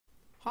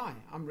Hi,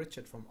 I'm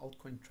Richard from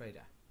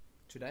AltcoinTrader.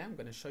 Today I'm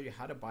going to show you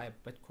how to buy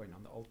a Bitcoin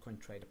on the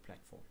AltcoinTrader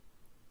platform.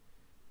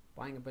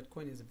 Buying a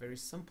Bitcoin is a very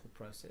simple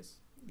process.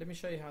 Let me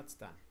show you how it's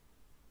done.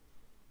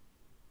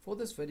 For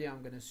this video,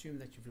 I'm going to assume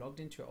that you've logged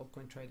into your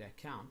AltcoinTrader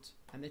account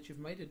and that you've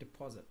made a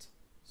deposit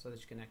so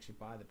that you can actually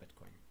buy the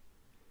Bitcoin.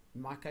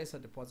 In my case, I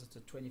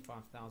deposited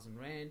 25,000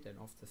 Rand, and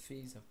after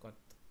fees I've got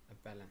a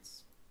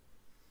balance.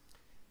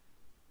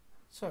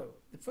 So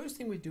the first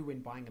thing we do when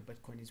buying a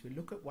Bitcoin is we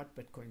look at what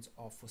Bitcoins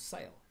are for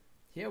sale.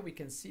 Here we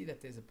can see that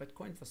there's a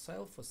Bitcoin for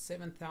sale for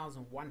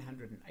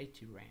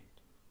 7,180 Rand.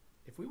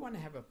 If we want to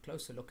have a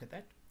closer look at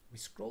that, we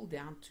scroll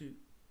down to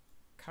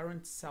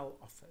current sell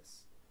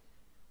offers.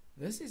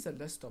 This is a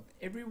list of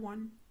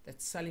everyone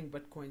that's selling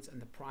Bitcoins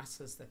and the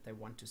prices that they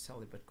want to sell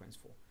the Bitcoins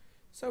for.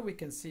 So we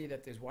can see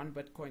that there's one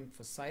Bitcoin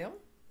for sale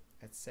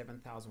at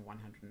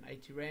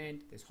 7,180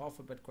 Rand. There's half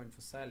a Bitcoin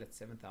for sale at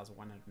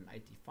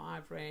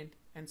 7,185 Rand,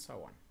 and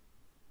so on.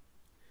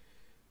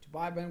 To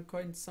buy a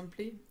Bitcoin,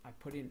 simply I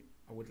put in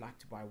I would like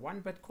to buy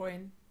one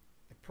Bitcoin,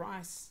 the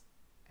price,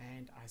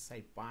 and I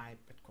say buy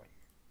Bitcoin.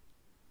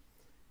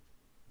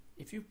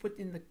 If you put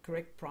in the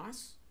correct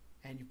price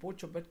and you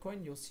bought your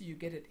Bitcoin, you'll see you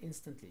get it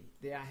instantly.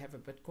 There I have a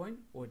Bitcoin,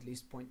 or at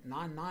least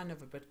 0.99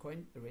 of a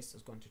Bitcoin. The rest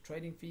has gone to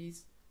trading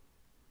fees,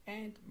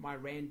 and my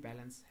Rand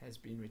balance has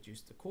been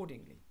reduced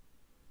accordingly.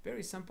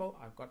 Very simple,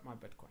 I've got my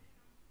Bitcoin.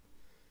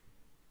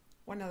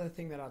 One other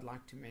thing that I'd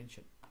like to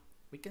mention.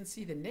 We can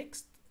see the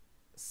next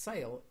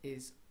sale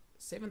is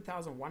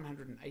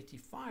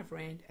 7,185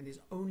 Rand, and there's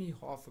only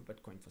half a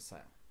Bitcoin for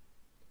sale.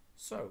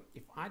 So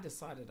if I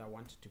decided I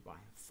wanted to buy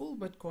a full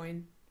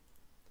Bitcoin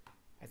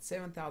at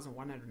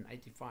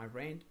 7,185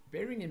 Rand,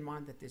 bearing in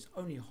mind that there's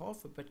only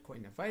half a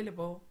Bitcoin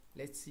available,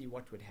 let's see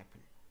what would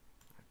happen.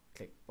 I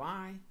click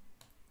buy,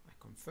 I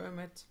confirm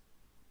it.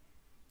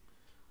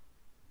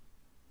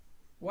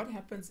 What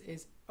happens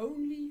is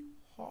only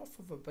half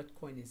of a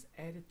Bitcoin is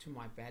added to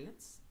my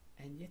balance,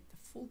 and yet the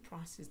full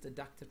price is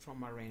deducted from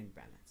my Rand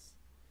balance.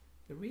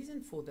 The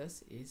reason for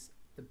this is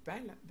the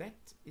balance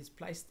that is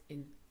placed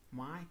in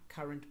my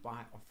current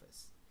buy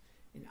offers.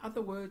 In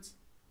other words,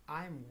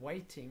 I'm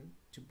waiting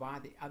to buy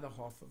the other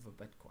half of a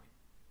Bitcoin.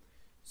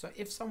 So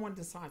if someone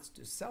decides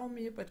to sell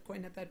me a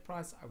Bitcoin at that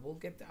price, I will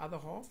get the other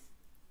half.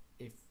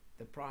 If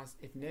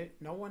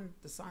no one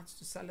decides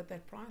to sell at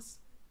that price,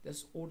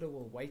 this order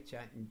will wait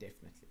here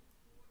indefinitely.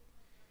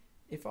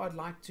 If I'd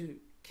like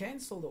to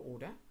cancel the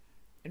order,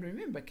 and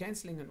remember,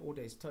 cancelling an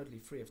order is totally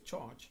free of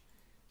charge,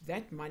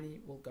 that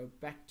money will go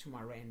back to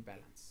my Rand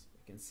balance.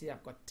 You can see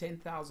I've got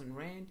 10,000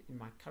 Rand in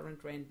my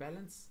current Rand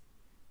balance.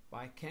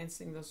 By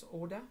cancelling this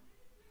order,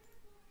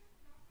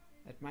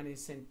 that money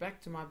is sent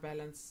back to my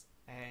balance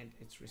and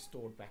it's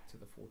restored back to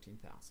the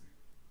 14,000.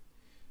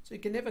 So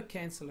you can never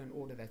cancel an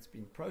order that's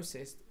been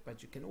processed,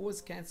 but you can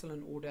always cancel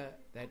an order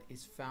that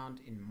is found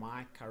in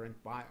my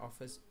current buy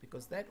offers,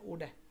 because that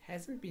order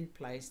hasn't been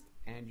placed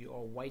and you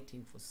are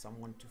waiting for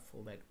someone to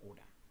fill that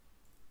order.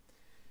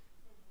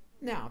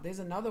 Now, there's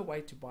another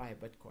way to buy a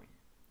Bitcoin.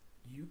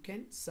 You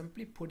can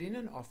simply put in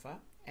an offer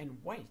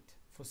and wait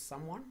for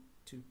someone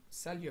to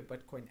sell your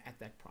Bitcoin at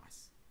that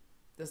price.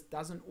 This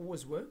doesn't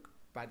always work,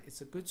 but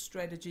it's a good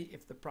strategy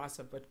if the price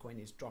of Bitcoin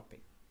is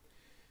dropping.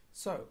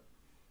 So,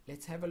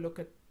 let's have a look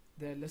at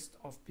the list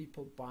of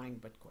people buying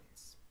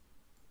Bitcoins.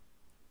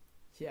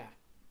 Here,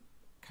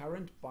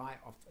 current buy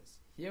offers.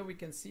 Here we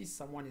can see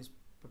someone is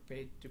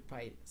prepared to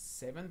pay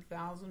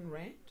 7,000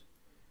 Rand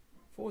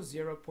for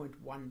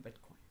 0.1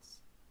 Bitcoins.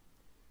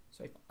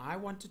 So if I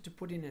wanted to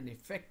put in an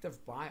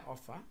effective buy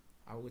offer,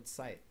 I would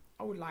say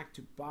I would like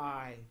to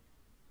buy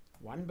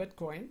one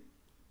Bitcoin,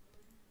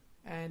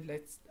 and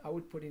I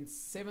would put in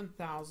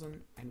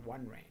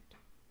 7,001 Rand.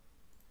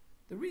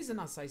 The reason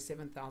I say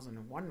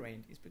 7,001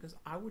 Rand is because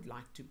I would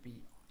like to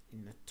be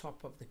in the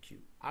top of the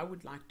queue. I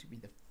would like to be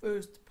the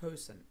first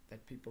person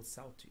that people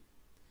sell to.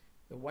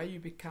 The way you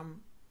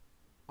become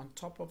on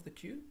top of the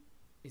queue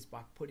is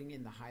by putting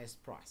in the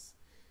highest price.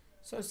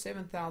 So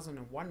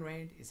 7,001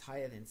 Rand is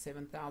higher than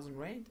 7,000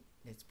 Rand.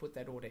 Let's put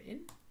that order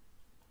in.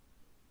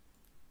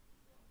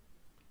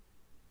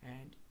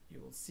 And you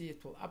will see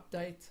it will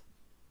update.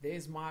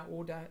 There's my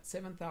order,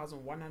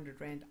 7,100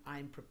 Rand.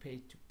 I'm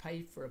prepared to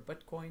pay for a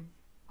Bitcoin.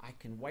 I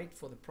can wait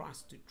for the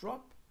price to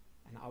drop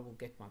and I will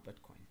get my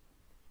Bitcoin.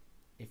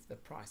 If the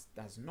price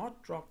does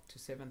not drop to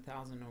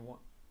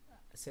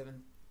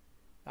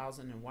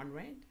 7,001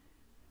 Rand,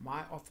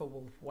 my offer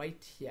will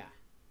wait here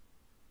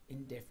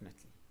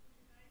indefinitely.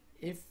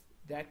 If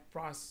that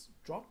price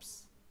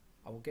drops,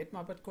 I will get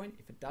my Bitcoin.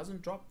 If it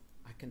doesn't drop,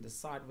 I can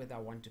decide whether I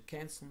want to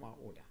cancel my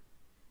order.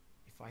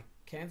 If I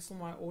cancel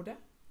my order,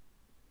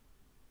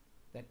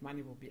 that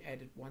money will be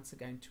added once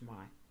again to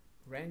my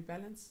Rand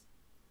balance,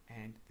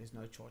 and there's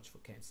no charge for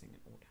cancelling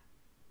an order.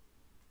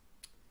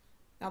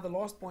 Now, the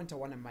last point I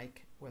want to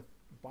make with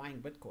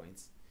buying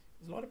Bitcoins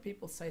is a lot of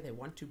people say they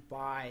want to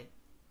buy,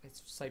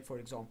 let's say for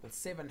example,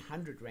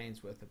 700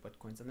 Rands worth of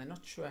Bitcoins, and they're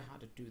not sure how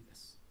to do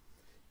this.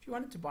 If you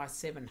wanted to buy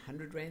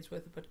 700 Rands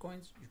worth of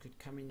Bitcoins, you could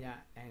come in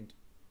here and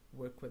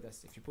work with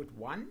us. If you put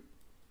one,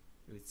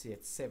 You would see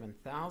it's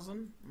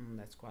 7,000.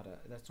 That's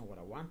not what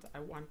I want. I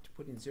want to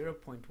put in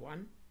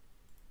 0.1.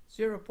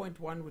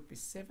 0.1 would be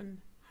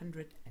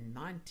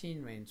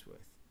 719 rands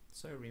worth.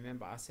 So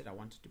remember, I said I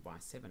wanted to buy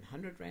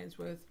 700 rands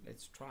worth.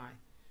 Let's try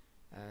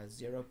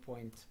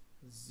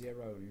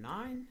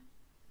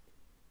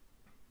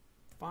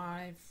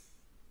 0.095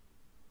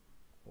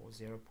 or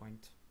 0.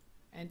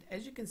 And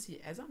as you can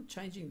see, as I'm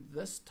changing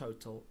this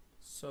total,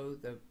 so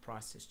the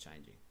price is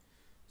changing.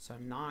 So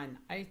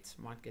 98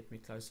 might get me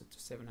closer to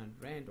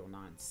 700 rand, or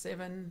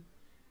 97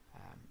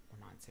 or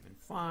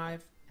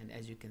 975, and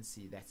as you can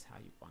see, that's how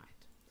you buy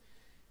it.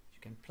 You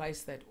can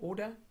place that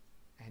order,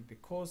 and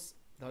because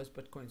those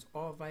Bitcoins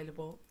are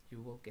available,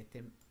 you will get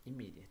them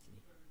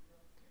immediately.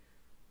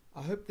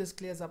 I hope this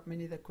clears up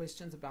many of the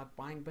questions about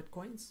buying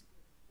Bitcoins.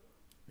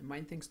 The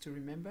main things to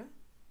remember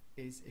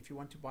is, if you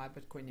want to buy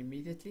Bitcoin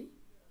immediately,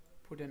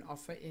 put an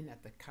offer in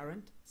at the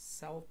current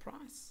sell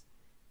price.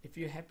 If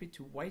you're happy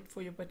to wait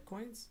for your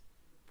Bitcoins,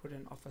 put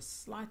an offer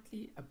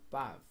slightly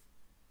above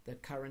the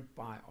current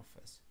buy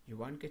offers. You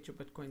won't get your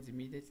Bitcoins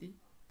immediately,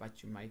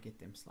 but you may get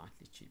them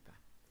slightly cheaper.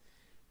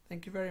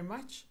 Thank you very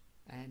much,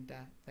 and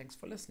thanks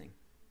for listening.